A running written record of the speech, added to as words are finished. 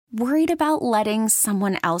Worried about letting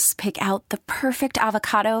someone else pick out the perfect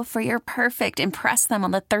avocado for your perfect impress them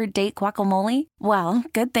on the third date guacamole? Well,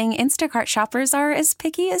 good thing Instacart shoppers are as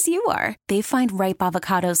picky as you are. They find ripe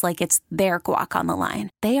avocados like it's their guac on the line.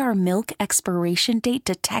 They are milk expiration date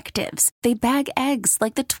detectives. They bag eggs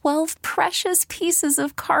like the 12 precious pieces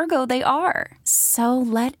of cargo they are. So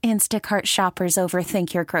let Instacart shoppers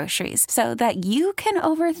overthink your groceries so that you can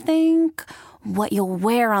overthink what you'll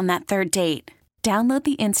wear on that third date. Download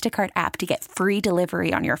the Instacart app to get free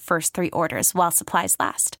delivery on your first 3 orders while supplies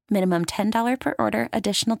last. Minimum $10 per order.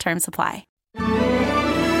 Additional terms apply.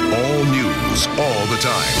 All news, all the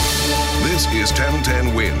time. This is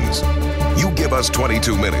 1010 Wins. You give us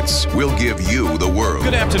 22 minutes, we'll give you the world.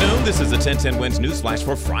 Good afternoon. This is the 1010 Wins News Flash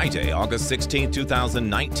for Friday, August 16,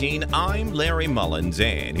 2019. I'm Larry Mullins,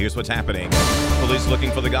 and here's what's happening. Police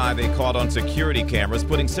looking for the guy they caught on security cameras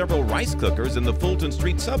putting several rice cookers in the Fulton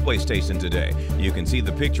Street subway station today. You can see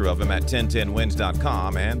the picture of him at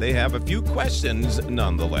 1010wins.com, and they have a few questions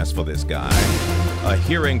nonetheless for this guy. A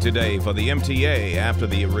hearing today for the MTA after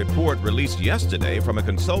the report released yesterday from a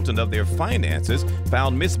consultant of their finances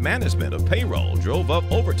found mismanagement of payroll drove up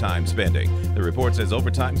overtime spending. The report says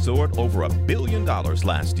overtime soared over $1 billion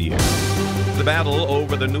last year. The battle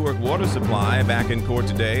over the Newark water supply back in court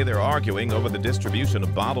today. They're arguing over the distribution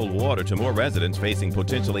of bottled water to more residents facing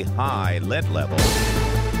potentially high lead levels.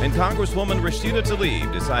 And Congresswoman Rashida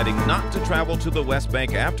Tlaib deciding not to travel to the West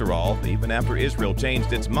Bank after all, even after Israel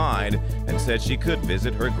changed its mind and said she could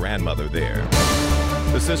visit her grandmother there.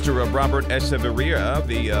 The sister of Robert Echeverria,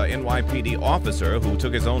 the NYPD officer who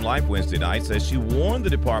took his own life Wednesday night, says she warned the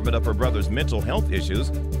department of her brother's mental health issues,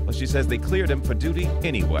 but she says they cleared him for duty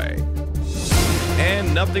anyway.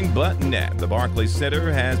 And nothing but net. The Barclays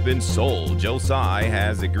Center has been sold. Joe Tsai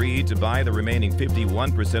has agreed to buy the remaining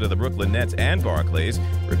 51% of the Brooklyn Nets and Barclays.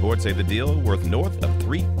 Reports say the deal worth north of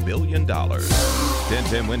 $3 billion.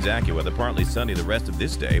 1010 Wins AccuWeather, partly sunny the rest of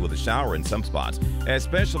this day with a shower in some spots,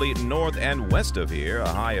 especially north and west of here, a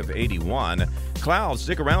high of 81. Clouds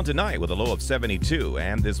stick around tonight with a low of 72.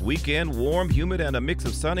 And this weekend, warm, humid, and a mix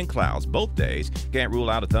of sun and clouds both days. Can't rule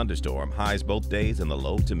out a thunderstorm. Highs both days in the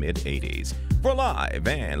low to mid 80s. For live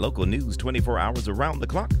and local news 24 hours around the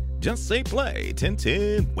clock, just say play.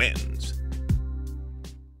 1010 Wins.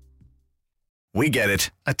 We get it.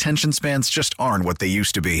 Attention spans just aren't what they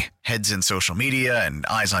used to be. Heads in social media and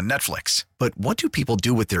eyes on Netflix. But what do people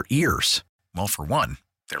do with their ears? Well, for one,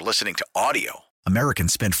 they're listening to audio.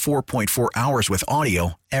 Americans spend 4.4 hours with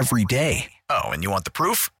audio every day. Oh, and you want the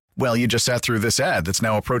proof? Well, you just sat through this ad that's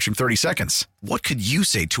now approaching 30 seconds. What could you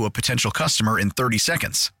say to a potential customer in 30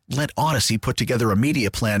 seconds? Let Odyssey put together a media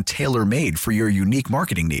plan tailor-made for your unique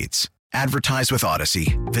marketing needs. Advertise with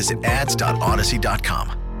Odyssey. Visit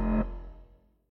ads.odyssey.com.